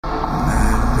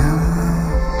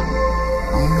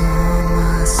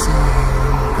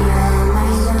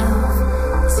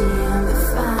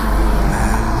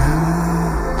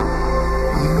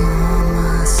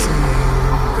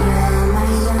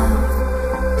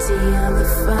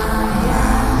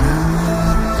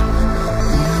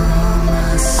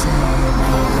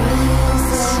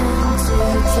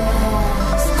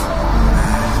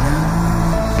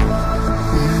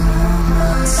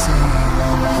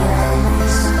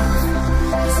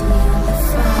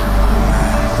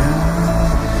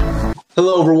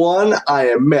Hello, everyone. I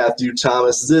am Matthew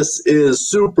Thomas. This is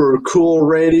Super Cool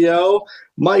Radio.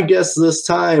 My guest this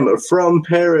time from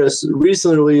Paris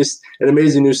recently released an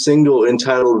amazing new single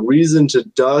entitled Reason to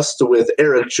Dust with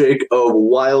Eric Jake of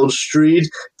Wild Street.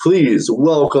 Please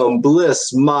welcome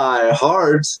Bliss, My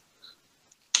Heart.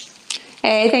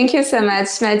 Hey, thank you so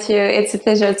much, Matthew. It's a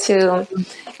pleasure to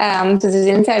do this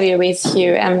interview with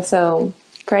you. I'm so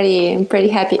pretty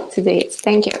happy to do it.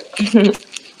 Thank you.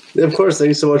 Yeah, of course. Thank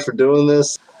you so much for doing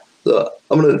this.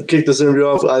 I'm going to kick this interview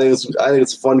off. I think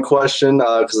it's a fun question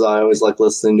because I always like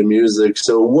listening to music.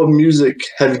 So what music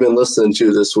have you been listening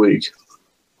to this week?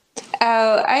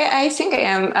 I think I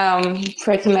am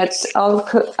pretty much old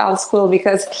school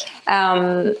because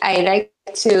I like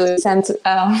to listen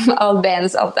to old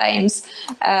bands all times.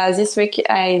 This week,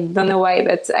 I don't know why,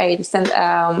 but I listened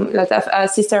a lot of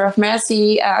Sister of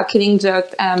Mercy, Killing Joke,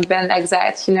 band like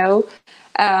that, you know.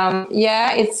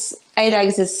 I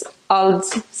like these old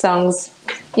songs.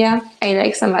 Yeah, I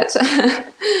like so much.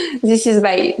 This is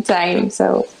my time,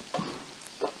 so.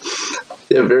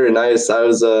 Yeah, very nice.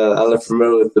 I'm not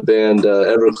familiar with the band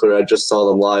Everclear. I just saw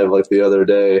them live like the other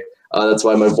day. That's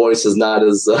why my voice is not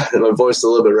as my voice is a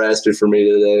little bit raspy for me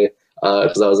today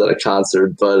because I was at a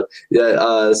concert. But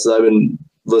yeah, so I've been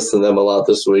listening to them a lot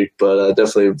this week. But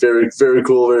definitely very, very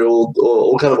cool, very old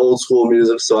kind of old school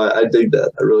music. So I dig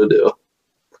that. I really do.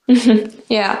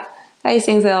 Yeah, I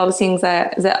think the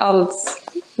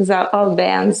old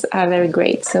bands are very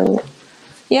great. So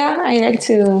yeah, I like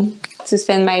to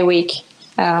spend my week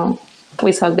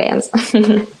with old bands.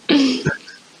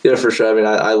 Yeah, for sure. I mean,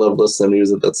 I love listening to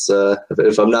music. That's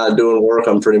if I'm not doing work,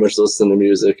 I'm pretty much listening to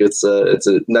music. It's a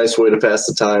nice way to pass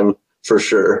the time for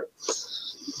sure.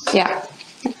 Yeah.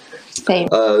 Same.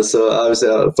 So obviously,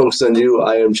 focus on you.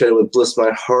 I am chatting with Bliss,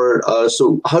 My Heart.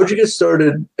 So how did you get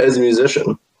started as a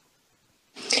musician?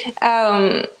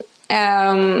 When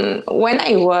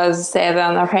I was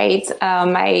 7 or 8,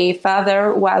 my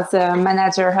father was the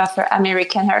manager of an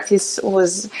American artist who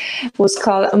was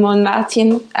called Moon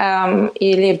Martin.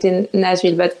 He lived in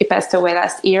Nashville, but he passed away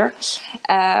last year.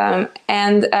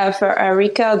 And for a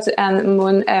record, and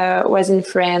Moon was in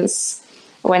France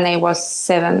when I was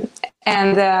 7.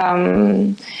 And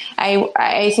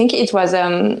I think it was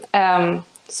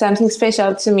something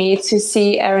special to me to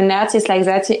see an artist like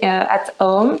that at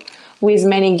home with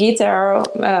many guitar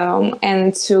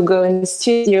and to go in the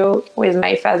studio with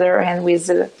my father and with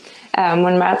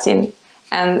Moon Martin.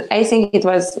 And I think it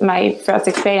was my first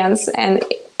experience, and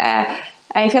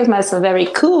I felt myself very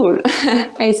cool.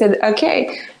 I said,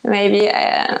 okay, maybe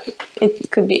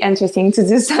it could be interesting to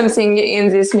do something in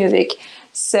this music.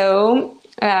 So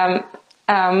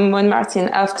Moon Martin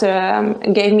after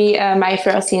gave me my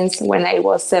first synth when I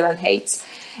was 7, 8,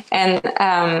 and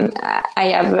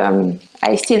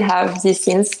I still have this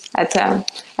synth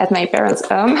at my parents'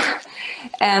 home,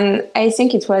 and I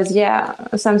think it was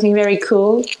something very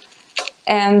cool,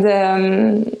 and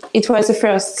it was the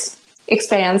first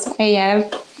experience I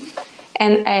have,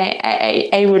 and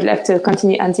I would love to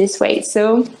continue on this way.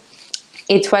 So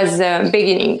it was the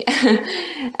beginning,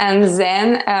 and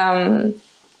then.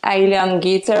 I learned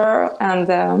guitar and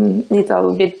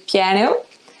little bit piano,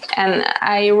 and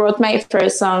I wrote my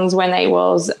first songs when I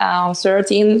was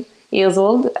 13 years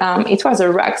old. It was a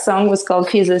rock song, was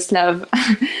called "Jesus Love,"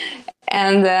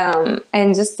 and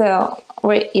just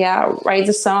write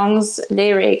the songs,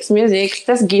 lyrics, music,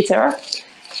 just guitar.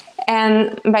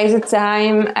 And by the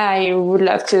time I would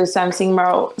love to do something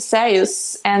more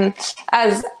serious, and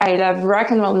as I love rock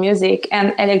and roll music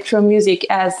and electro music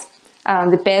as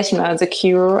the Depeche Mode, The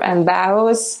Cure, and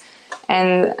Bauhaus,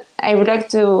 and I would like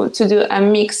to do a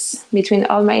mix between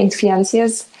all my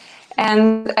influences.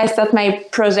 And I started my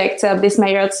project Bliss,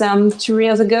 My Heart 2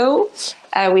 years ago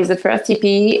with the first EP,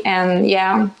 and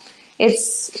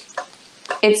it's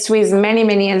with many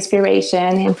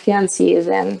influences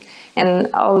and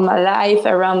all my life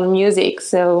around music.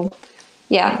 So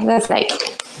that's like.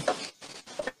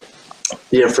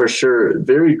 Yeah, for sure,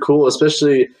 very cool,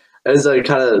 especially. As I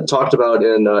kind of talked about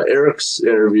in Eric's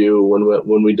interview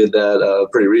when we did that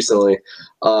pretty recently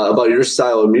about your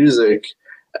style of music,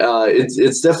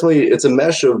 it's definitely a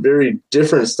mesh of very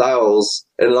different styles,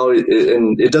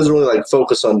 and it doesn't really like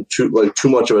focus on too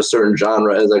much of a certain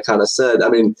genre, as I kind of said. I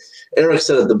mean, Eric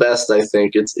said it the best. I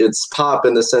think it's pop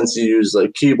in the sense you use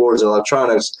like keyboards and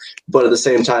electronics, but at the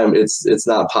same time, it's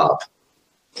not pop.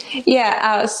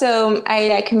 Yeah, so I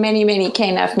like many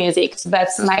kind of music, but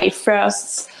my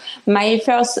first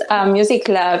music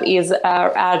love is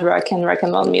hard rock and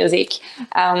roll music.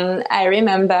 I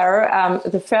remember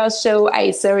the first show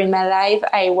I saw in my life.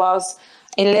 I was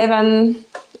 11,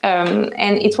 and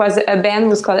it was a band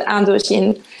was called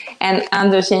Indochine, and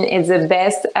Indochine is the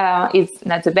best. It's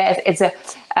not the best. It's the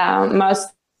most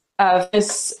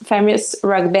famous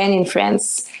rock band in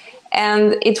France,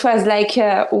 and it was like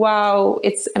wow,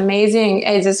 it's amazing.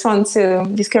 I just want to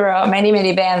discover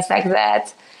many bands like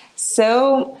that.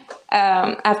 So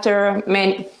after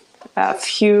many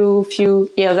few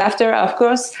years after, of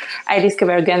course, I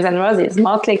discovered Guns N' Roses,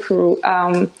 Motley Crue,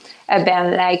 a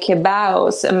band like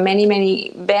Baus,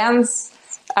 many bands,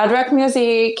 hard rock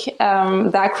music,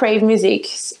 dark rave music,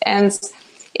 and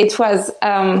it was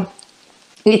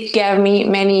it gave me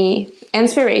many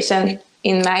inspiration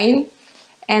in mine,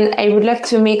 and I would love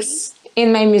to mix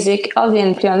in my music all the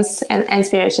influence and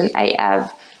inspiration I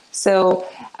have. So,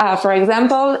 for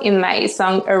example, in my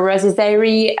song "A Rose's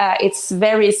Diary," it's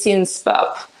very synth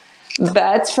pop,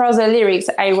 but for the lyrics,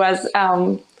 I was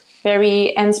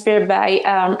very inspired by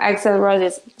Axl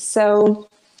Rose. So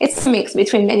it's a mix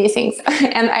between many things,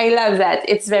 and I love that.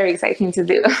 It's very exciting to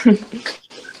do.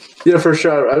 Yeah, for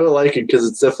sure. I really like it because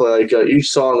it's definitely like each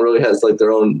song really has like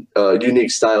their own unique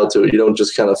style to it. You don't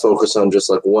just kind of focus on just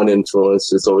like one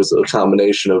influence. It's always a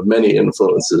combination of many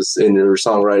influences in your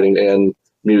songwriting and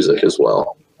music as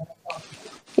well.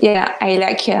 Yeah, I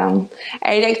like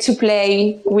to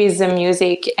play with the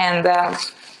music and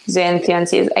the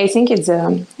influences. I think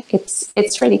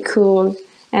it's really cool.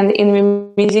 And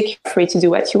in music, you're free to do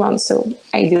what you want. So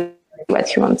I do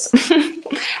what you want.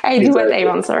 I do what I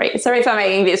want. Sorry for my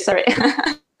English. Sorry.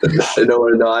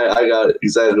 No, I got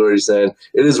exactly what you're saying.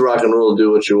 It is rock and roll.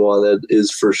 Do what you want. That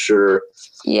is for sure.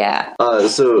 Yeah.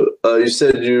 So you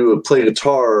said you play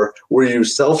guitar. Were you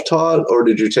self-taught or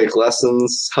did you take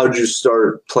lessons? How did you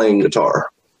start playing guitar?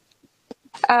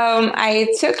 I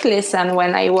took lesson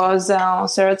when I was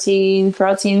 13,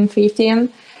 14, 15,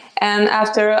 and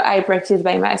after I practiced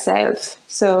by myself.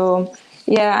 So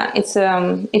yeah,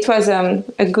 it was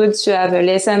a good to have a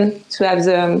lesson to have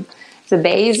the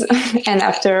bass, and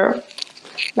after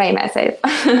by myself.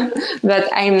 But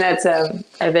I'm not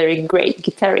a very great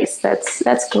guitarist.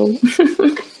 That's cool.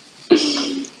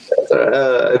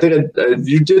 I think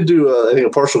you did do I think a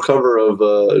partial cover of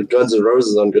Guns N'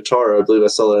 Roses on guitar. I believe I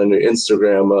saw that on your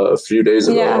Instagram a few days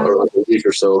ago, Yeah. or like a week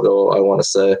or so ago, I want to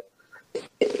say.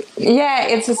 Yeah,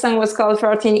 it's a song was called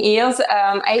 14 Years.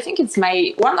 I think it's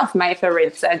one of my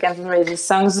favorites Guns N' Roses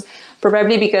songs,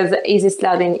 probably because Izzy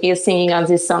Stradlin is singing on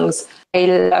these songs. I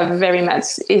love very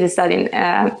much Izzy Stradlin.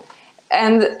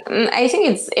 And I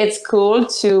think it's cool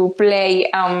to play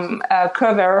a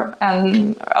cover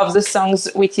of the songs,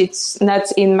 which it's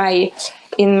not in my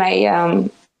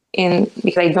in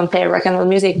because I don't play rock and roll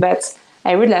music, but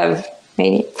I would love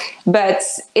many. But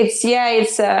it's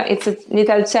a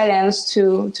little challenge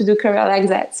to do cover like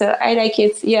that. So I like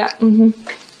it. Yeah. Mm-hmm.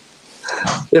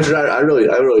 Yeah, I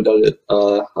really dug it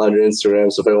on your Instagram.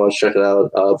 So if anyone wants to check it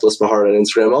out, Bliss My Heart on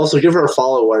Instagram. Also, give her a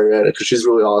follow while you're at it because she's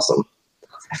really awesome.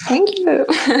 Thank you.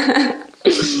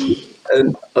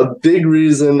 And a big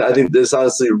reason I think this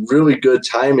honestly really good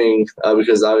timing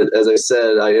because as I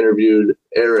said, I interviewed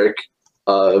Eric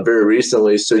very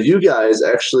recently. So you guys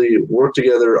actually worked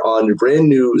together on your brand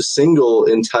new single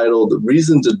entitled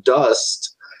 "Reason to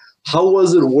Dust." How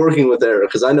was it working with Eric?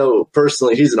 Because I know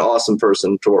personally he's an awesome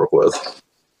person to work with.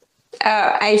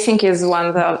 I think it's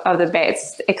one of the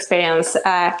best experience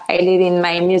I did in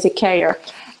my music career.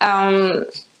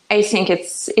 I think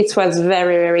it was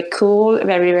very cool,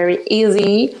 very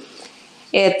easy.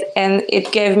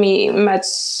 It gave me much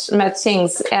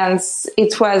things, and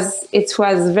it was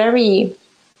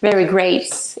very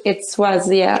great. It was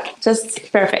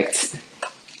just perfect.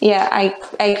 Yeah,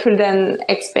 I couldn't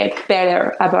expect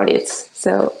better about it.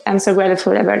 So I'm so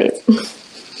grateful about it.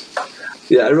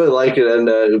 Yeah, I really like it.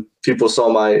 And people saw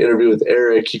my interview with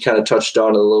Eric. He kind of touched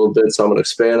on it a little bit, so I'm going to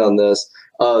expand on this.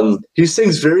 He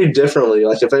sings very differently.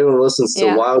 Like if anyone listens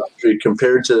to Wild Street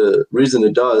compared to Reason to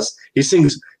Dust, he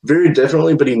sings very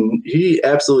differently, but he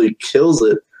absolutely kills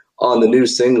it on the new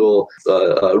single,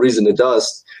 Reason to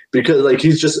Dust, because like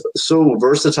he's just so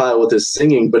versatile with his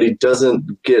singing, but he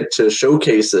doesn't get to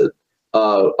showcase it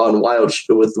on Wild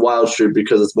Street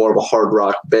because it's more of a hard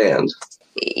rock band.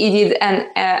 He did an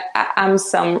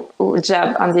awesome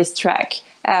job on this track.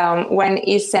 When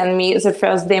he sent me the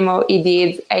first demo he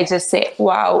did, I just said,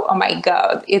 wow, oh my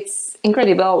God, it's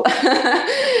incredible.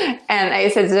 And I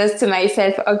said just to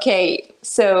myself, okay,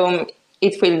 so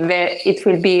it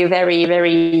will be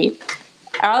very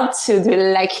hard to do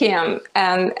like him.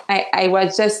 And I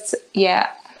was just,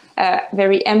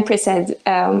 very impressed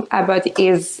about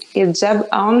his job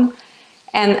on.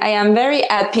 And I am very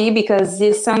happy because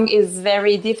this song is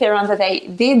very different that I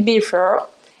did before.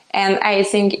 And I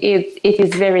think it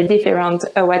is very different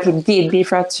what he did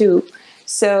before too.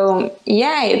 So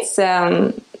yeah, it's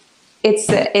a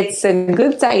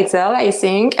good title, I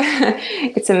think.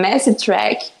 It's a massive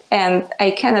track, and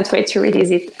I cannot wait to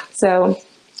release it. So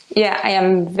yeah, I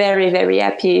am very, very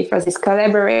happy for this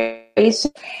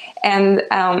collaboration. And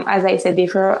as I said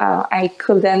before, I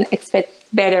couldn't expect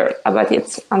better about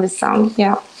it on the song.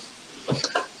 Yeah.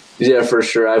 Yeah, for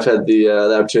sure. I've had the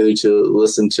opportunity to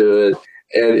listen to it,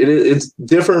 and it's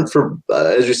different for,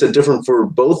 as you said, different for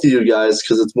both of you guys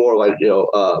because it's more like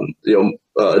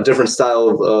a different style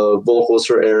of vocals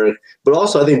for Eric. But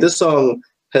also, I think this song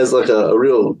has like a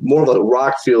real more of a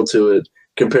rock feel to it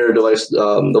compared to like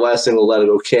the last single, "Let It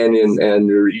Go Canyon," and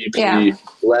your EP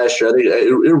last year. I think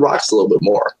it rocks a little bit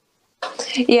more.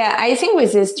 Yeah, I think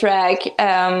with this track,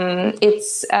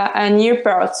 it's a new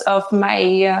part of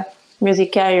my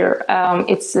music career.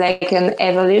 It's like an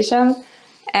evolution,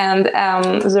 and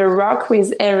the rock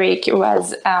with Eric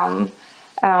was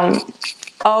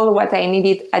all what I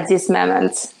needed at this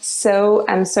moment. So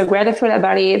I'm so grateful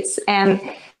about it, and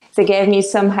they gave me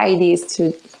some ideas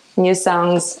to new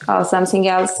songs or something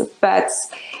else, but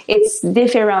it's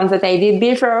different that I did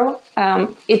before.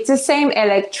 It's the same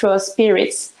electro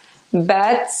spirits,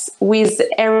 but with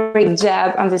Eric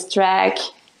Jab on this track,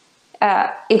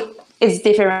 it's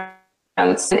different.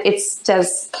 It's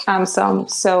just awesome.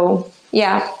 So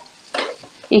yeah,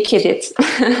 he killed it.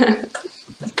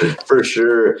 For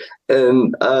sure.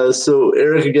 And so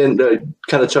Eric, again,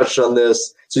 kind of touched on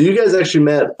this. So you guys actually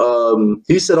met,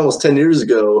 he said almost 10 years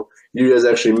ago, you guys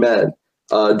actually met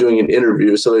doing an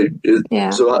interview. So,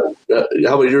 so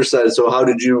how about your side? So how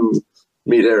did you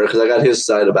meet Eric? Because I got his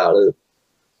side about it.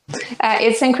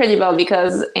 It's incredible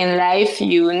because in life,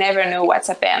 you never know what's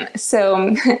happened.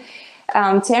 So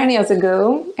 10 years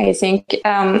ago, I think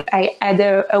I had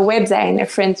a website, a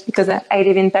friend, because I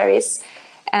live in Paris.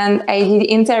 And I did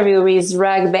interview with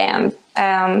rock band.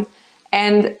 And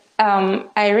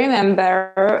I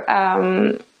remember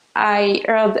I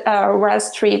heard Wall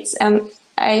Street, and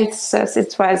I thought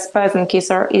it was Buzz and Kiss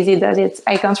or Easy Does It.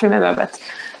 I can't remember, but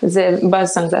the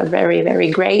Buzz songs are very, very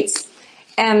great.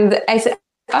 And I said,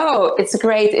 oh, it's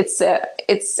great. It's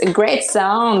a great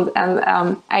sound. And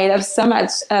I love so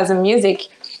much the music.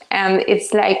 And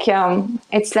it's like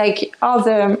all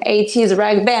the 80s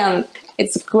rock band.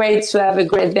 It's great to have a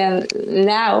great band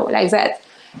now like that.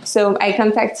 So I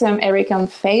contacted Eric on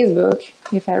Facebook,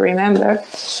 if I remember.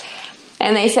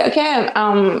 And I said, okay,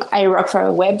 I work for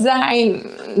a website.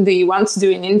 Do you want to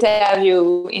do an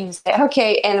interview? And he said,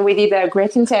 okay. And we did a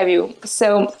great interview.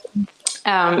 So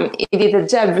he did a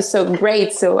job so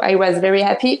great. So I was very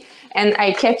happy. And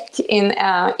I kept him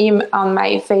on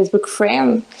my Facebook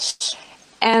friend.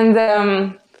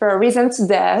 And for a reason to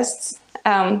dust,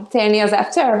 10 years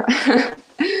after,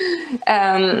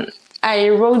 I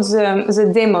wrote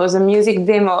the music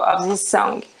demo of this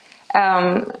song.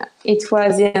 It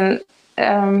was in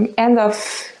end of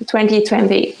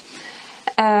 2020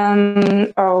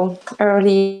 or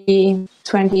early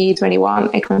 2021,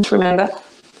 I can't remember.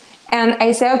 And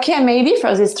I said, okay, maybe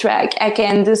for this track, I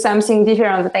can do something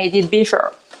different that I did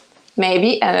before.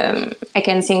 Maybe I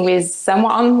can sing with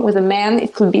someone, with a man.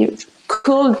 It could be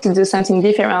cool to do something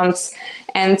different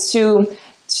and to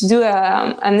do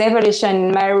an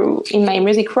evolution in my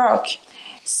music work.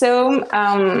 So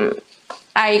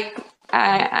I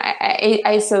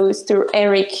saw to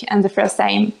Eric and the first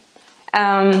time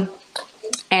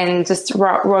and just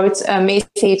wrote a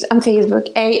message on Facebook.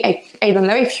 Hey, I don't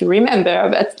know if you remember,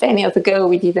 but 10 years ago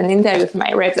we did an interview for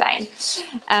my website.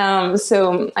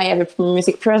 So I have a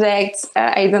music project.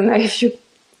 I don't know if you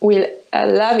will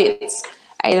love it.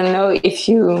 I don't know if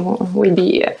you will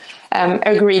be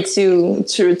agree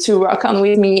to work on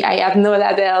with me. I have no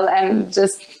label and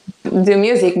just do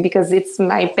music because it's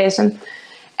my passion.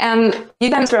 And you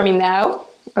can answer me now.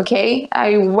 Okay,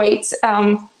 I wait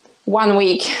 1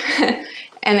 week.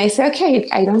 And I say, okay,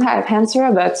 I don't have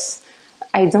answer, but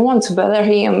I don't want to bother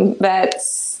him. But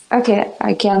okay,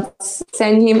 I can't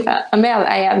send him a mail.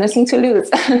 I have nothing to lose.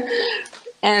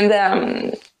 And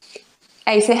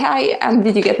I say, hi,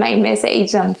 did you get my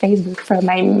message on Facebook for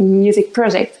my music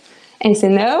project? And he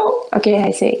said, no. Okay,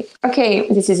 I say, okay,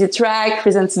 this is a track,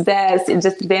 presents that, it's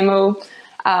just a demo,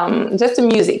 just the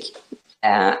music.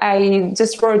 I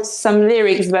just wrote some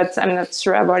lyrics, but I'm not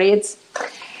sure about it.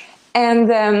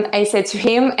 And I said to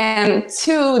him, and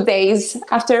 2 days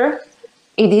after,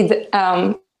 he did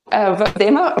voice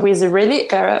demo with really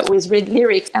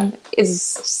lyrics, and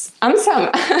it's awesome.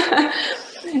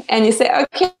 And you say,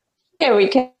 okay, we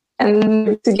can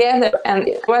do it together. And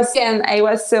I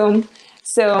was so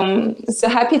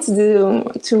happy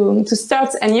to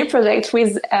start a new project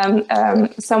with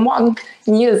someone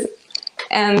new.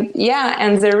 And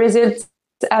and the result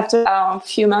after a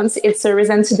few months, it's a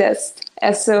Reason to Dust.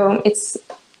 So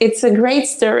it's a great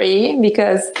story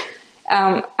because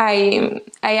I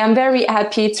am very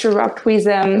happy to work with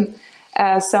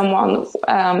someone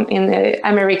in the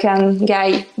American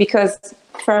guy, because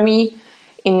for me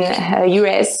in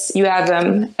US you have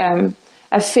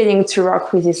a feeling to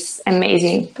work with this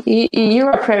amazing. You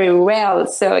work very well,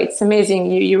 so it's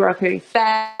amazing. You work very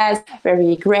fast,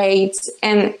 very great,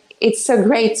 and it's so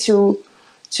great to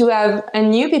have a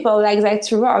new people like that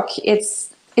to work. It's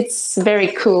very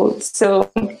cool. So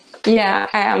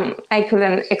I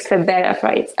couldn't expect better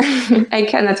for it. I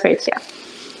cannot wait.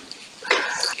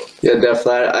 Yeah,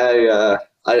 definitely.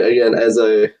 I again,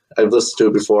 I've listened to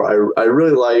it before. I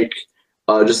really like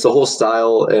just the whole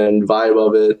style and vibe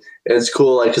of it. And it's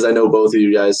cool, like, because I know both of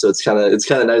you guys, so it's kind of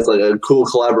nice, like a cool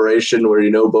collaboration where you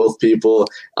know both people.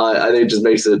 I think it just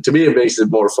makes it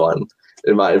more fun,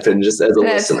 in my opinion, just as a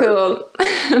listener. That's cool.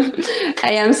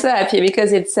 I am so happy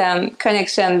because it's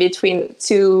connection between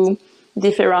two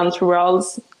different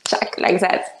worlds, like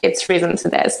that. It's Reason to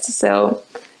Dust. So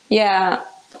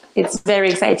it's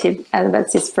very excited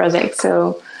about this project.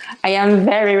 So I am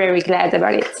very, very glad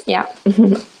about it. Yeah.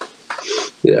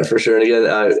 Yeah, for sure. And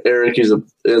again, Eric, as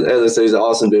I say, he's an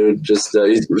awesome dude. Just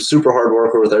he's a super hard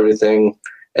worker with everything.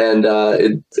 And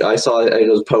I saw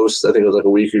his post, I think it was like a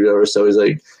week ago or so. He's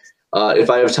like, if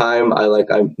I have time,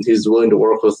 he's willing to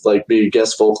work with, like, be a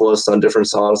guest vocalist on different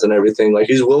songs and everything. Like,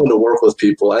 he's willing to work with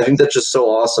people. I think that's just so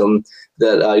awesome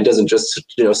that he doesn't just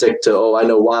stick to, oh, I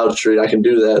know Wild Street, I can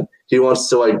do that. He wants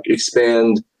to, like,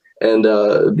 expand and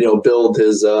build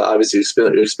his obviously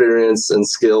experience and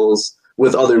skills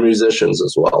with other musicians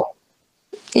as well.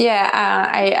 Yeah,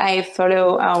 I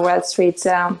follow Wild Street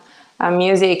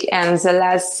music, and the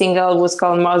last single was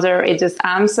called Mother. It's just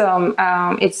awesome.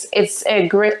 It's a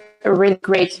really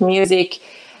great music,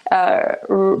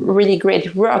 really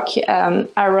great rock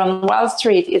around Wall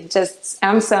Street. It's just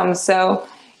awesome. So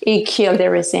he killed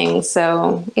everything.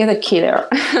 So he's a killer.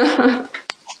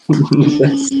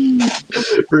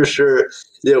 For sure.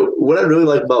 What I really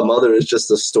like about Mother is just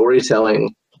the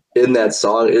storytelling in that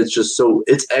song.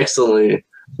 It's excellently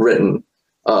written.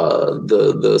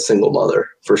 The single Mother,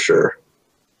 for sure.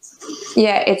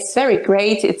 Yeah, it's very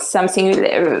great. It's something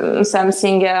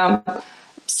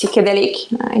psychedelic.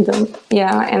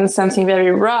 And something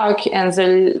very rock, and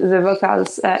the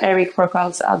vocals, Eric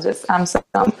vocals are just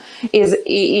awesome.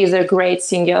 He's a great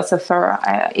singer so far.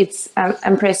 It's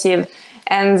impressive.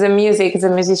 And the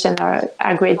musicians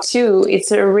are great too.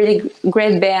 It's a really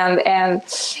great band, and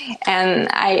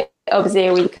I hope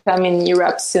they will come in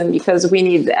Europe soon, because we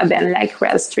need a band like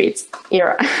Wild Street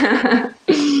here.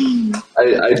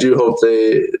 I do hope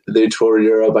they tour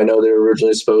Europe. I know they were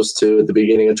originally supposed to at the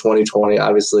beginning of 2020,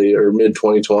 obviously, or mid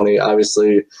 2020.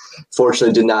 Obviously,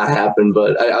 fortunately, did not happen.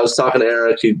 But I was talking to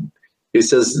Eric. He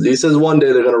says one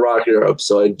day they're going to rock Europe.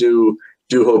 So I do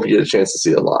hope you get a chance to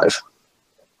see them live.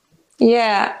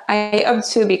 Yeah, I hope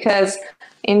too, because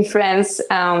in France,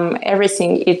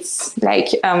 everything it's like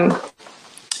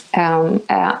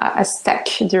stuck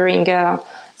during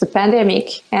the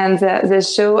pandemic, and the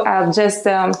show are just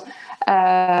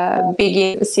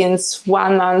begin since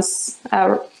 1 month,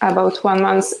 about 1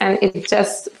 month, and it's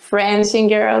just French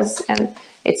singers, and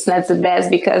it's not the best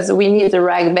because we need a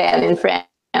rock band in France.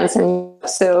 And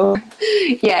so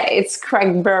it's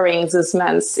quite boring this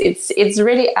month. It's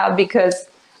really hard because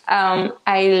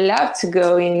I love to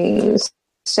go in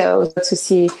shows, to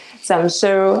see some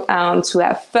show, to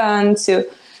have fun,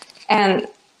 and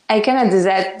I cannot do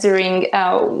that during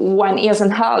 1 year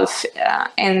and a half.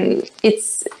 And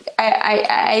it's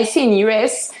I see in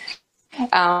US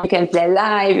you can play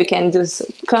live, you can do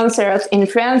concerts. In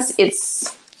France,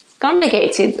 it's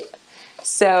complicated.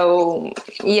 So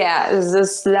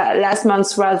this last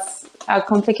month was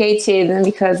complicated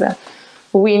because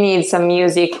we need some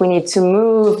music, we need to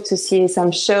move to see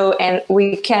some show, and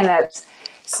we cannot.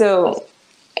 So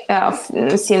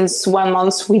since 1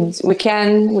 month we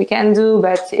can do,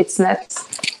 but it's not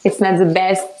the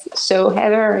best show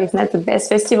ever. It's not the best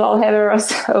festival ever.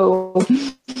 So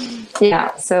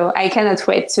so I cannot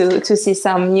wait to see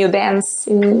some new bands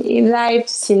in live,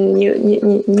 to see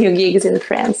new gigs in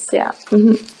France. Yeah.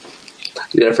 Mm-hmm.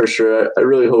 Yeah, for sure. I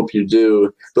really hope you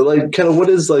do. But like, kind of, what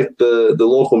is like the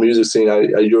local music scene?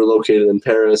 You're located in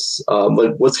Paris.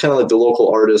 Like, what's kind of like the local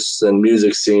artists and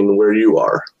music scene where you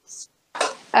are?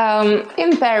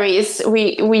 In Paris,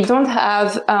 we don't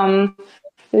have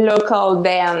local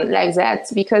band like that,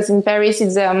 because in Paris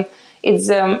it's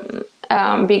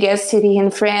biggest city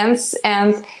in France,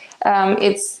 and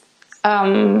it's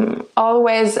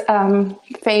always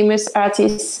famous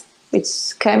artists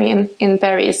which come in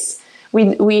Paris.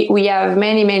 We have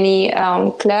many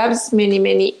clubs,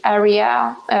 many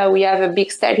area. We have a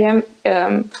big stadium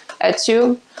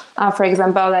too. For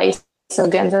example, I saw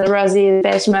Guns N' Roses,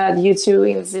 Depeche Mode, U2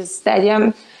 in this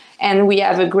stadium, and we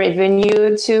have a great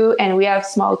venue too, and we have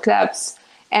small clubs.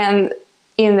 And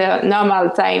in the normal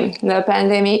time, the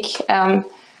pandemic,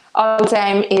 all the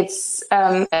time it's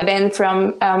a band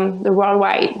from the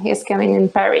worldwide is coming in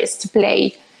Paris to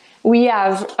play. We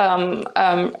have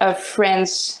a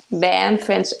French band,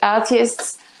 French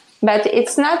artists, but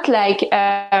it's not like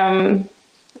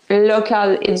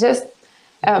local. It's just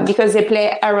because they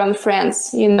play around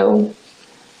France, you know.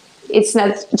 It's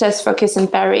not just focused in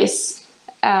Paris.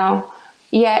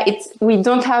 We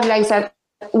don't have like that.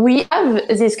 We have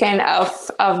this kind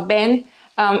of band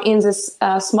in the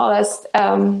smallest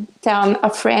town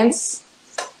of France,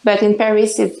 but in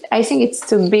Paris, I think it's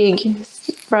too big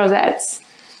for that.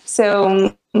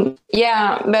 So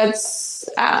yeah, but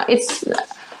it's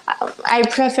I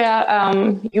prefer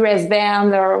US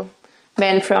band or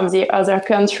band from the other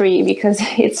country because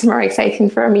it's more exciting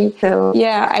for me. So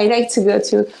yeah, I like to go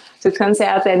to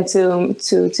concerts and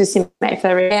to see my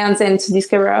favorite bands and to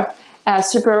discover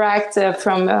super act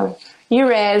from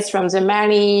US, from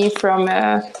Germany, from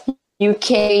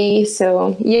UK.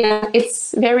 So yeah,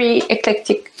 it's very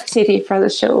eclectic city for the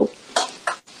show.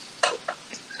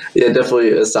 Yeah, definitely.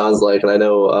 It sounds like, and I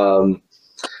know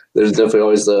there's definitely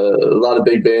always a lot of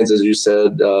big bands, as you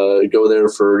said, go there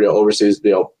for overseas,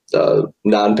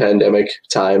 non-pandemic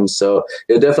times. So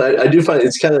yeah, definitely, I do find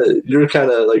it's kind of your kind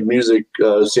of like music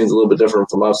scene's a little bit different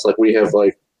from us. Like we have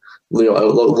like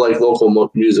like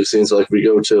local music scenes. So like we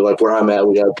go to like where I'm at,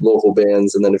 we have local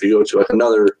bands, and then if you go to like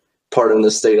another part in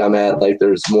the state I'm at, like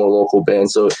there's more local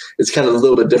bands. So it's kind of a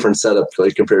little bit different setup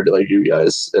like compared to like you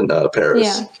guys in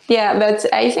Paris. Yeah, but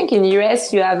I think in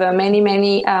US you have many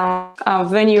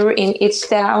venue in each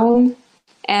town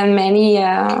and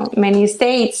many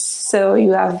states. So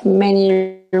you have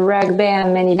many rock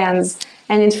band, many bands,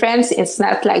 and in France it's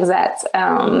not like that.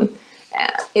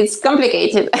 It's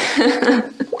complicated.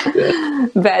 Yeah.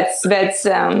 but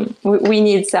we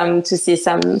need to see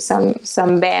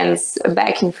some bands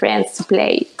back in France to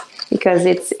play because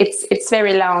it's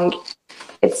very long.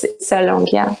 It's so long.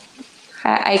 Yeah,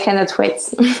 I cannot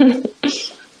wait.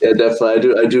 Yeah,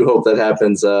 definitely. I do hope that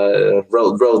happens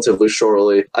relatively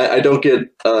shortly. I don't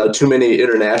get too many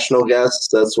international guests.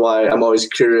 That's why I'm always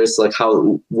curious, like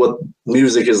what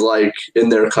music is like in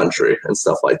their country and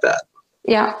stuff like that.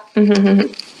 Yeah.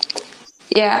 Mm-hmm.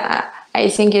 Yeah, I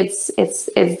think it's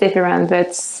different,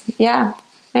 but yeah,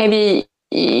 maybe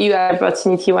you have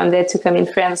opportunity one day to come in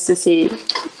France to see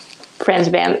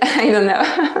French band. I don't know.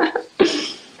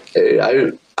 Hey,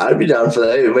 I'd be down for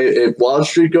that. Hey, if Wall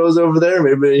Street goes over there,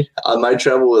 maybe I might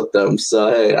travel with them.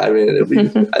 So hey, I mean, I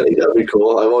think that'd be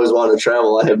cool. I've always wanted to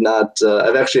travel.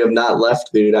 I've actually have not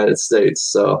left the United States,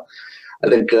 so I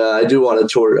think I do want to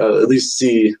tour, at least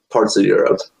see parts of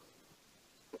Europe.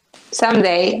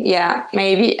 Someday, yeah,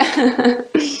 maybe.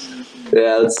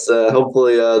 Yeah, it's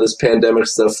hopefully this pandemic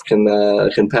stuff can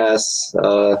pass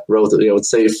relatively,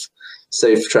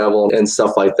 safe travel and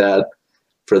stuff like that,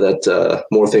 for that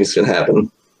more things can happen.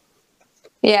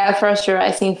 Yeah, for sure.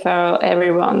 I think for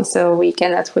everyone, so we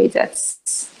cannot wait that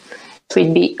it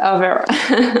will be over.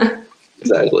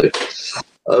 Exactly.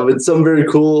 It's something very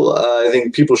cool. I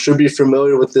think people should be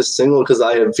familiar with this single because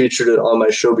I have featured it on my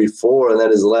show before, and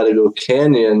that is Latigo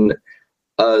Canyon.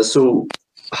 So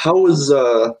how was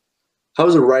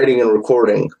it writing and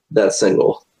recording that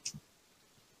single?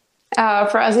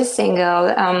 For this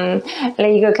single,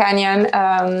 Latigo Canyon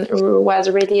was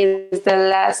released the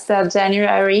last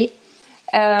January.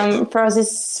 For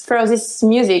this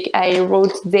music, I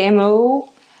wrote demo.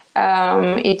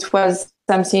 It was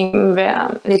something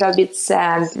little bit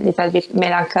sad, little bit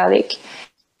melancholic,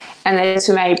 and then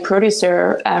to my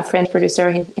producer, French producer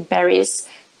in Paris,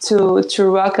 to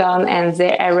work on, and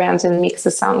they arrange and mix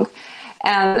the song.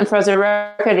 And for the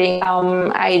recording,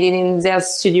 I did in their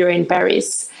studio in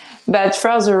Paris. But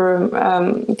for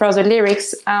the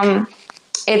lyrics,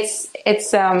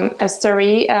 it's a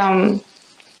story.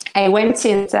 I went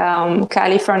in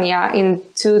California in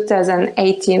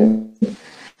 2018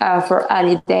 for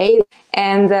holiday,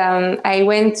 and I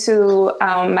went to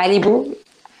Malibu.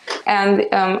 And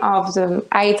of the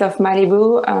height of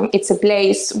Malibu, it's a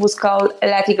place was called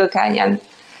Latigo Canyon.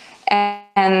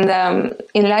 And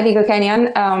in Latigo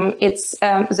Canyon, it's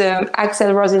the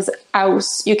Axl Rose's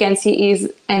house. You can see is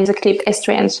in the clip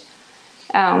Estrange.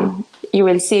 You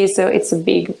will see, so it's a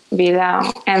big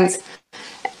villa. And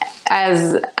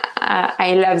as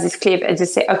I love this clip, I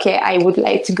just say, okay, I would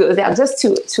like to go there just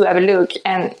to have a look.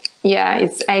 And yeah,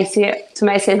 I say to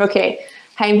myself, okay,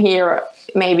 I'm here.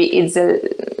 Maybe it's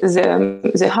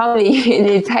the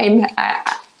only time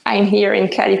I'm here in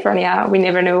California. We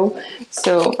never know.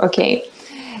 So, okay.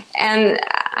 And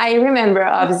I remember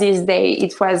of this day,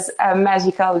 it was a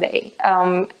magical day.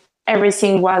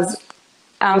 Everything was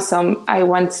awesome. I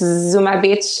went to Zuma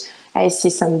Beach. I see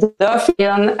some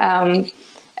dolphin.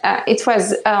 It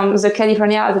was the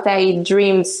California that I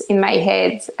dreamed in my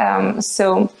head.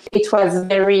 So it was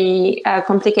very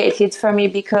complicated for me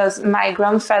because my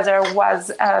grandfather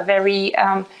was very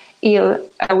ill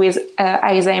with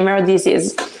Alzheimer's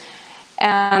disease.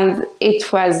 And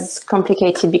it was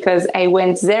complicated because I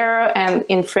went there, and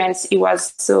in France he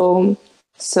was so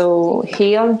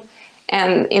ill.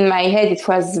 And in my head, it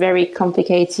was very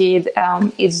complicated.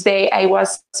 Each day I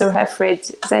was so afraid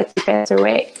that he passed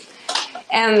away.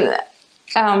 And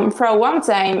for a long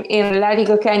time in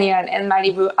Latigo Canyon and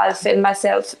Malibu, I felt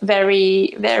myself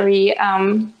very, very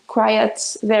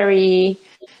quiet, very,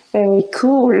 very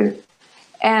cool,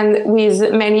 and with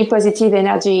many positive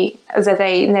energy that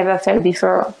I never felt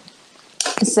before.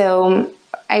 So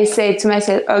I said to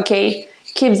myself, okay,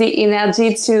 keep the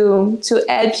energy to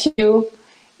help you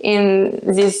in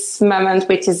this moment,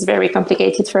 which is very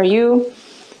complicated for you.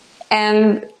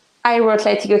 And I wrote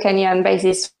Latigo Canyon by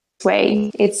this way.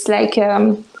 It's like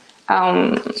a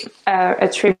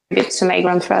tribute to my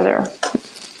grandfather.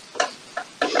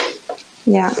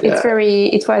 Yeah.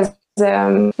 It was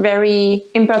very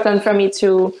important for me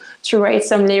to write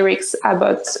some lyrics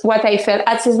about what I felt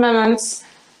at this moment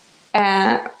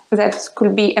that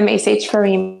could be a message for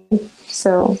him.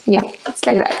 So yeah, it's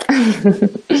like that.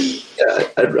 Yeah,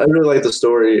 I really like the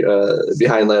story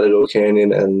behind Latigo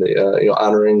Canyon and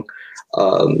honoring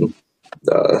the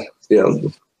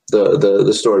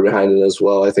story behind it as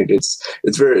well. I think it's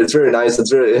very nice. It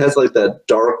has like that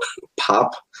dark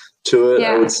pop to it.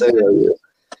 Yeah. I would say.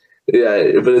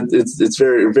 Yeah, but it's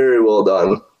very, very well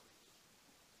done.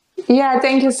 Yeah,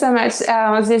 thank you so much.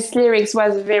 This lyrics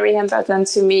was very important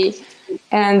to me,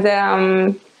 and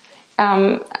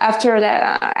after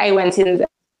that, I went in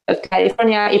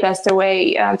California. He passed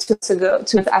away 2 months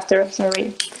after.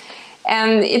 Sorry.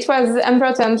 And it was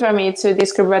important for me to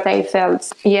describe what I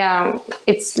felt. Yeah,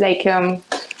 it's like it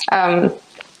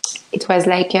was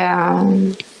like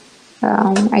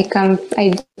I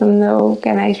don't know,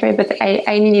 can I try? But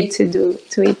I needed to do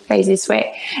it by this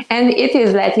way, and it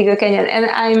is Latigo Canyon, and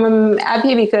I'm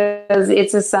happy because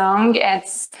it's a song.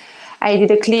 I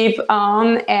did a clip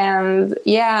on, and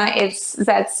yeah,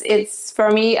 it's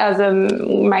for me as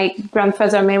my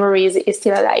grandfather memories is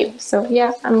still alive. So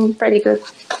yeah, I'm pretty good.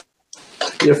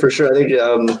 Yeah, for sure. I think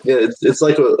it's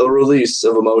like a release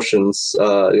of emotions.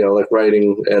 Like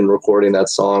writing and recording that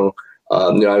song.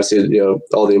 Obviously,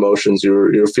 all the emotions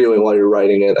you're feeling while you're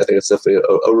writing it. I think it's definitely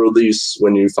a release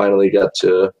when you finally get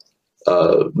to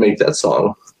make that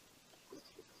song.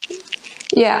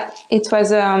 Yeah, it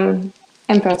was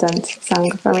important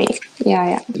song for me.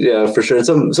 Yeah. Yeah, for sure.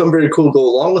 And some very cool go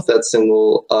along with that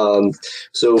single.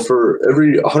 So for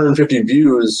every 150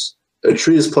 views, a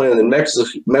tree is planted in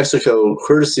Mexico,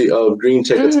 courtesy of Green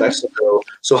Tickets Mexico.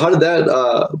 So how did that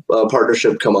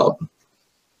partnership come up?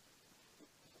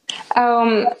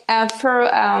 For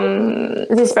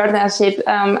this partnership,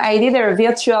 I did a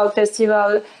virtual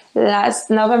festival last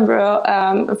November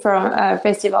from a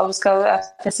festival was called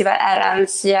Festival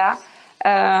Arancia,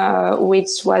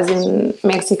 which was in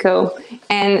Mexico,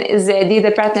 and they did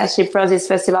a partnership for this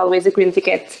festival with the Green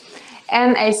Ticket.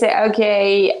 And I said,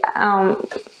 okay,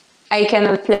 I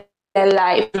cannot play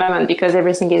live at the moment because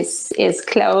everything is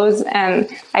closed and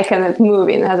I cannot move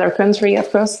in other country,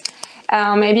 of course.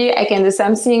 Maybe I can do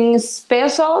something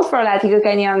special for Latigo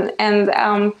Canyon. And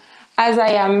as I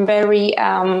am very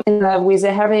in love with the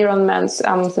environment,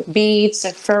 the beach,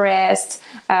 the forest,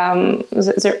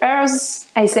 the earth,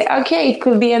 I say, okay, it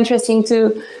could be interesting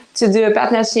to do a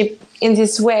partnership in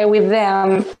this way with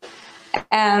them.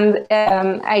 And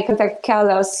I contact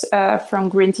Carlos from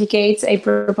Green Tickets. I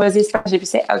propose this partnership.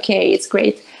 Say, okay, it's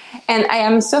great. And I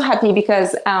am so happy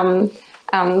because 2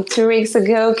 weeks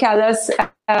ago, Carlos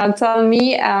told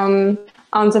me on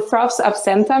the 4th of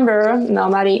September,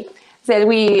 normally that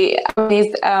we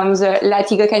organized the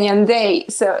Latigo Canyon Day.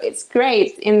 So it's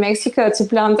great in Mexico to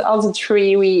plant all the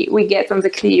tree we get on the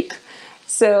clip.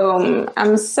 So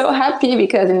I'm so happy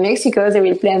because in Mexico they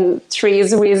will plant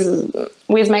trees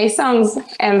with my songs,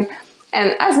 and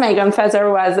as my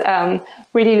grandfather was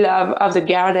really love of the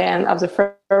garden, of the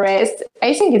forest,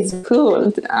 I think it's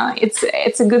cool.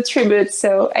 It's a good tribute.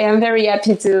 So I am very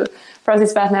happy for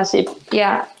this partnership.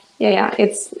 Yeah.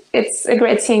 It's a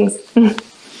great thing.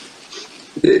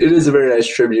 It is a very nice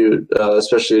tribute,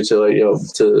 especially to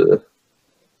to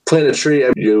plant a tree.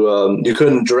 You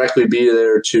couldn't directly be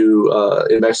there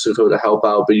in Mexico to help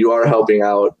out, but you are helping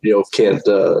out. Can't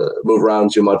move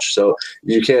around too much, so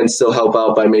you can still help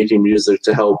out by making music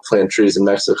to help plant trees in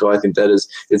Mexico. I think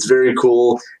it's very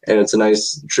cool, and it's a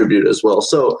nice tribute as well.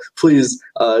 So please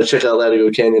check out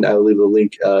Latigo Canyon. I will leave a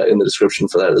link in the description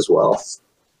for that as well.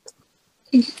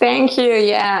 Thank you.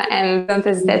 Yeah, and don't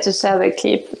hesitate to share the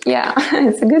clip. Yeah,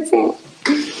 it's a good thing.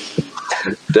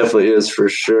 Definitely is, for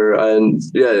sure. And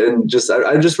I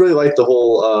just really like the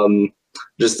whole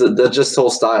just whole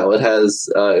style. It has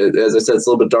as I said, it's a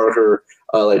little bit darker,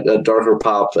 like a darker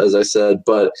pop, as I said,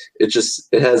 but it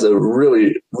has a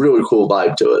really, really cool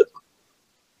vibe to it.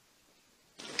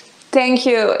 Thank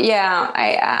you. Yeah,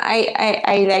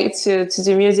 I like to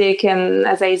do music, and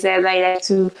as I said, I like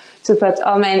to put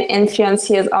all my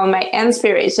influences, all my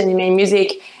inspiration in my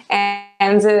music.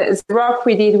 And the rock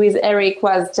we did with Eric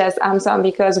was just awesome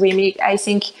because I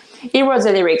think he wrote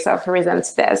the lyrics of Reason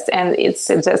to Test, and it's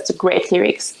just great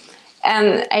lyrics.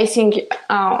 And I think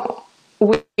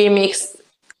we mixed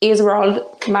his world,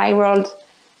 my world,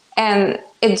 and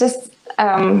it just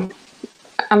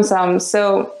awesome.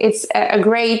 So it's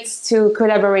great to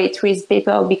collaborate with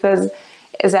people because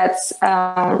that's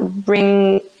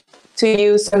bring to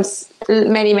you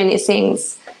many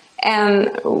things, and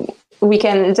we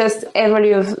can just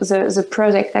evolve the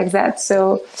project like that.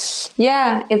 So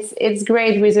yeah, it's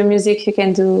great with the music. You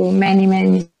can do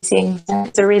many things.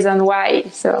 That's the reason why.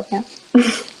 So yeah.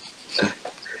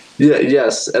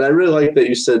 Yes, and I really like that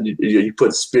you said you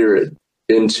put spirit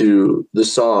into the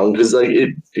song, because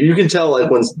you can tell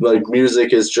when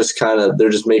music is just they're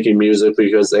just making music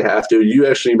because they have to. You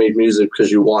actually make music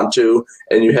because you want to,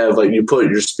 and you have you put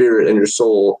your spirit and your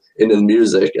soul into the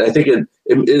music. And I think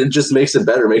it just makes it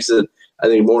better, makes it, I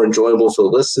think, more enjoyable for the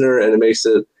listener, and it makes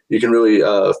it, you can really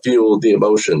feel the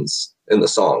emotions in the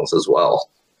songs as well.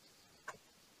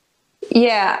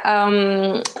 Yeah,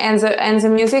 and the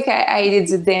music, I did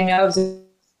the demo of the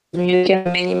music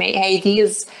and many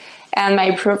ideas. And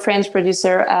my French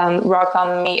producer worked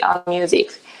on me on music.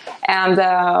 And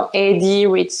AD,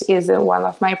 which is one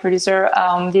of my producer,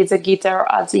 did the guitar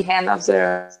at the end of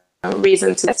the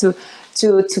Reason to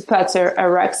put a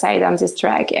rock side on this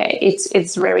track.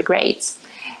 It's very great.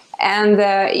 And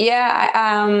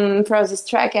for this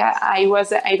track,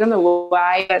 I don't know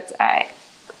why, but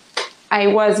I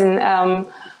was in a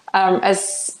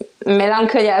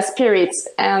melancholia spirit,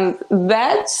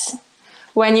 but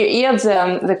when you hear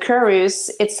the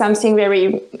chorus, it's something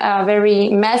very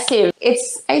massive.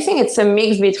 I think it's a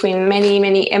mix between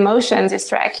many emotions, this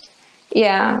track.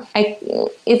 Yeah,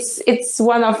 it's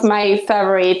one of my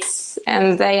favorites,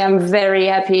 and I am very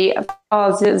happy of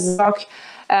all this rock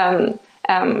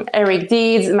Eric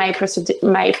did, my producer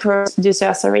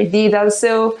did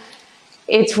also.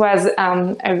 It was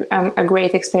a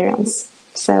great experience.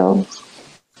 So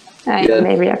I'm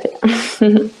very happy.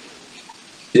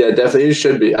 Yeah, definitely, you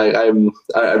should be. I'm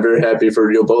very happy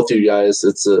for both you guys.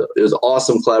 It was an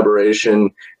awesome collaboration,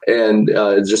 and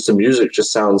just the music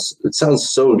sounds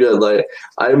so good.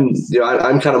 I'm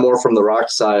kind of more from the rock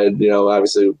side,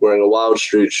 obviously wearing a Wild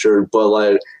Street shirt,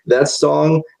 but that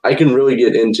song I can really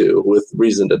get into with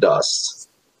Reason to Dust.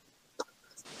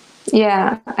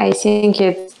 Yeah, I think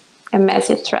it's a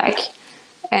massive track,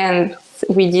 and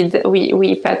we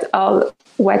put all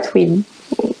what we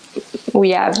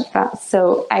have.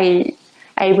 So I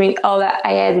bring all that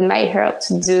I had in my heart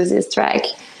to do this track,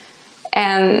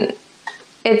 and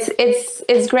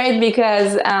it's great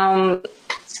because I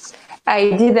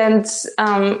didn't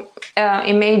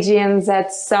imagine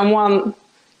that someone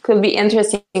could be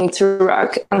interesting to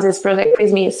rock on this project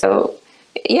with me. So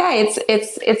yeah,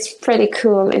 it's pretty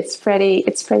cool. It's pretty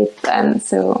fun.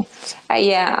 So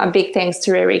a big thanks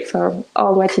to Eric for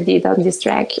all what he did on this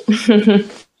track.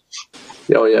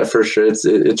 Oh yeah, for sure.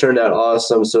 It turned out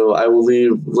awesome. So I will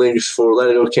leave links for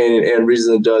Latigo Canyon and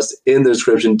Reason to Dust in the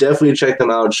description. Definitely check them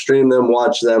out, stream them,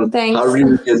 watch them. Thanks. However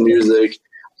you get music,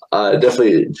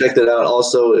 definitely check that out.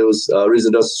 Also, it was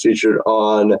Reason to Dust was featured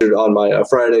on my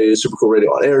Friday Super Cool Radio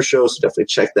on Air show. So definitely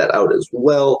check that out as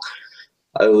well.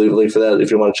 will leave a link for that if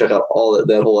you want to check out all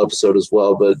that whole episode as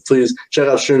well. But please check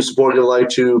out Stream Support. Give a like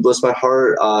to Bliss My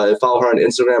Heart. Follow her on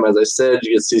Instagram. As I said,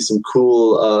 you can see some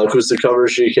cool acoustic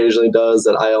covers she occasionally does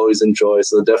that I always enjoy.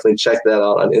 So definitely check that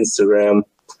out on Instagram.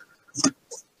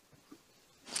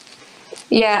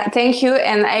 Yeah, thank you.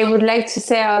 And I would like to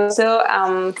say also,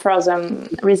 for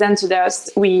the Reason to Dust,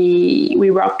 we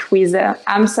worked with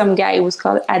some guy who's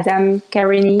called Adam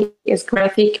Carini, is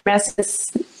graphic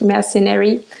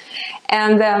mercenary.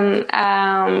 And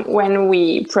when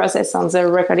we process on the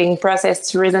recording process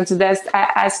to Reason to Dust,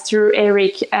 I asked to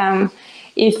Eric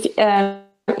if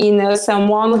you know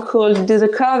someone could do the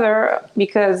cover,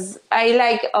 because I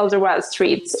like all the Wild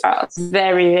Streets. It's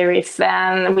very, very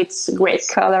fun with great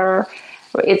color.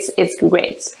 It's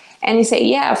great. And he said,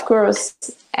 yeah, of course.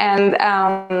 And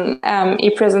he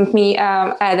presented me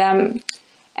Adam.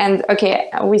 And okay,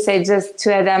 we said just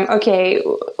to Adam, okay,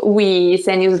 we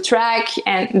send you the track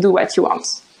and do what you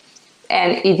want.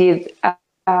 And he did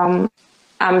some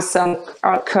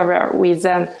cover with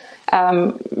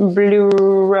Blue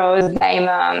Rose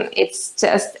Diamond. It's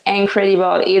just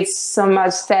incredible. It's so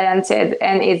much talented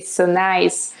and it's so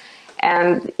nice.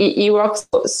 And he works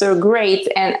so great,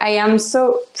 and I am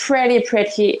so pretty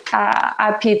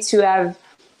happy to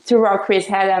work with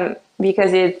Adam,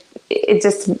 because it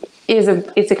just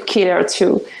it's a killer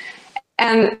too.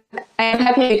 And I am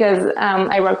happy because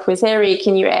I work with Eric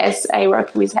in US, I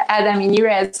work with Adam in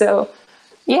US, so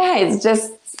yeah, it's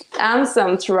just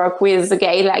awesome to work with a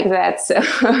guy like that. So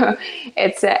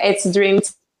it's a dream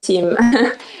team.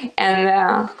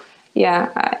 And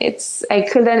I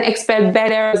couldn't expect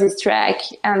better this track.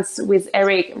 And with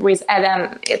Eric, with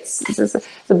Adam, it's just,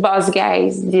 the boss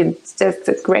guys did just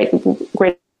a great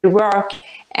work,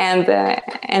 and they're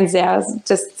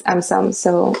just awesome.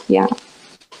 So yeah.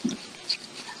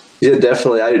 Yeah,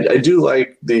 definitely. I do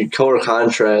like the color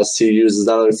contrast he uses,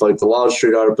 not only for like the Wild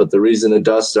Street art, but the Reason to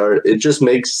Dust art. It just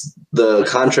makes the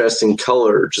contrasting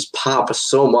color just pop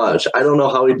so much. I don't know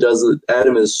how he does it.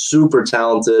 Adam is super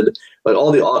talented. Like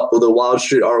all the Wild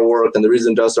Street artwork and the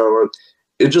Reason to Dust artwork,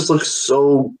 it just looks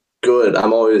so good.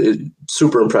 I'm always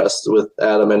super impressed with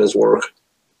Adam and his work.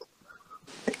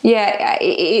 Yeah,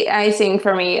 I think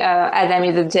for me, Adam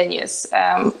is a genius.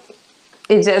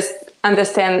 He just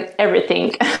understands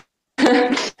everything.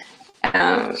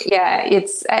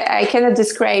 I cannot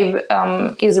describe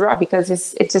his work, because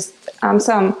it's just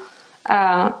awesome.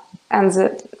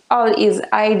 And all his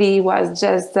idea was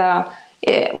just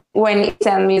when he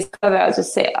sent me his cover, I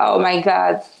just say, "Oh my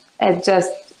God,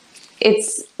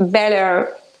 it's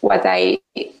better what I."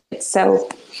 So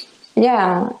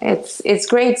yeah, it's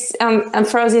great. And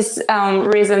for this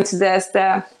Reason to Dust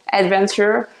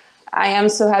adventure, I am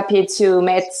so happy to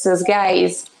meet those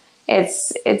guys.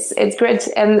 It's great,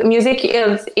 and music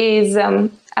is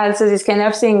also this kind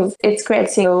of thing. It's great.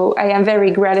 So I am very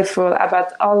grateful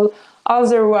about all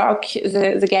the work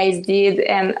the guys did,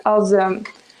 and all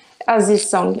this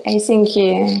song. I think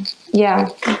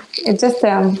it's just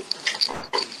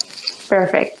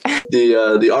perfect.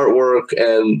 The artwork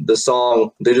and the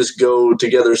song, they just go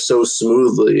together so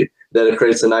smoothly that it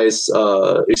creates a nice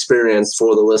experience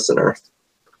for the listener.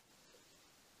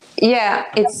 Yeah,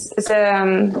 it's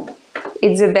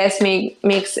the best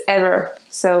mix ever.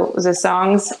 So the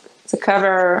songs, the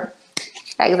cover,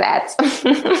 like that.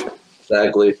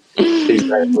 Exactly.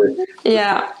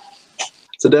 Yeah.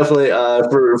 So definitely,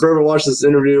 for everyone watching this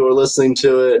interview or listening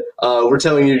to it, we're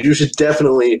telling you should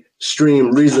definitely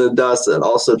stream Reason to Dust, and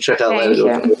also check out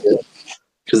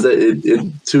because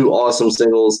it two awesome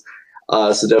singles.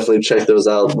 So definitely check those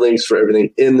out. Links for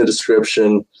everything in the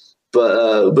description.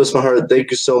 But Bliss My Heart,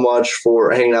 thank you so much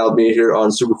for hanging out with me here on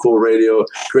Super Cool Radio.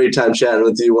 Great time chatting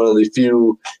with you. One of the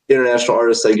few international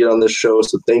artists I get on this show.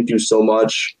 So thank you so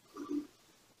much.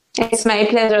 It's my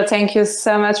pleasure. Thank you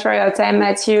so much for your time,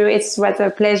 Matthew. It's what a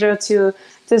pleasure to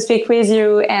speak with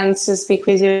you, and to speak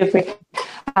with you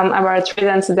about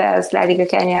Reason to Dust, Ladigo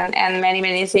Canyon, and many,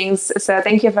 many things. So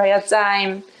thank you for your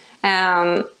time.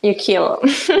 You kill.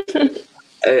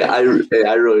 Hey, I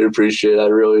really appreciate it. I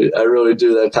really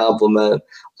do that compliment.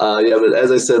 But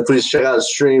as I said, please check out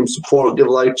Stream Support. Give a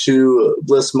like to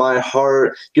Bliss My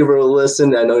Heart. Give her a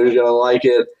listen. I know you're going to like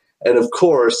it. And of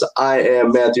course, I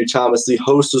am Matthew Thomas, the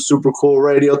host of Super Cool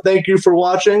Radio. Thank you for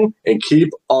watching, and keep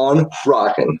on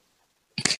rocking.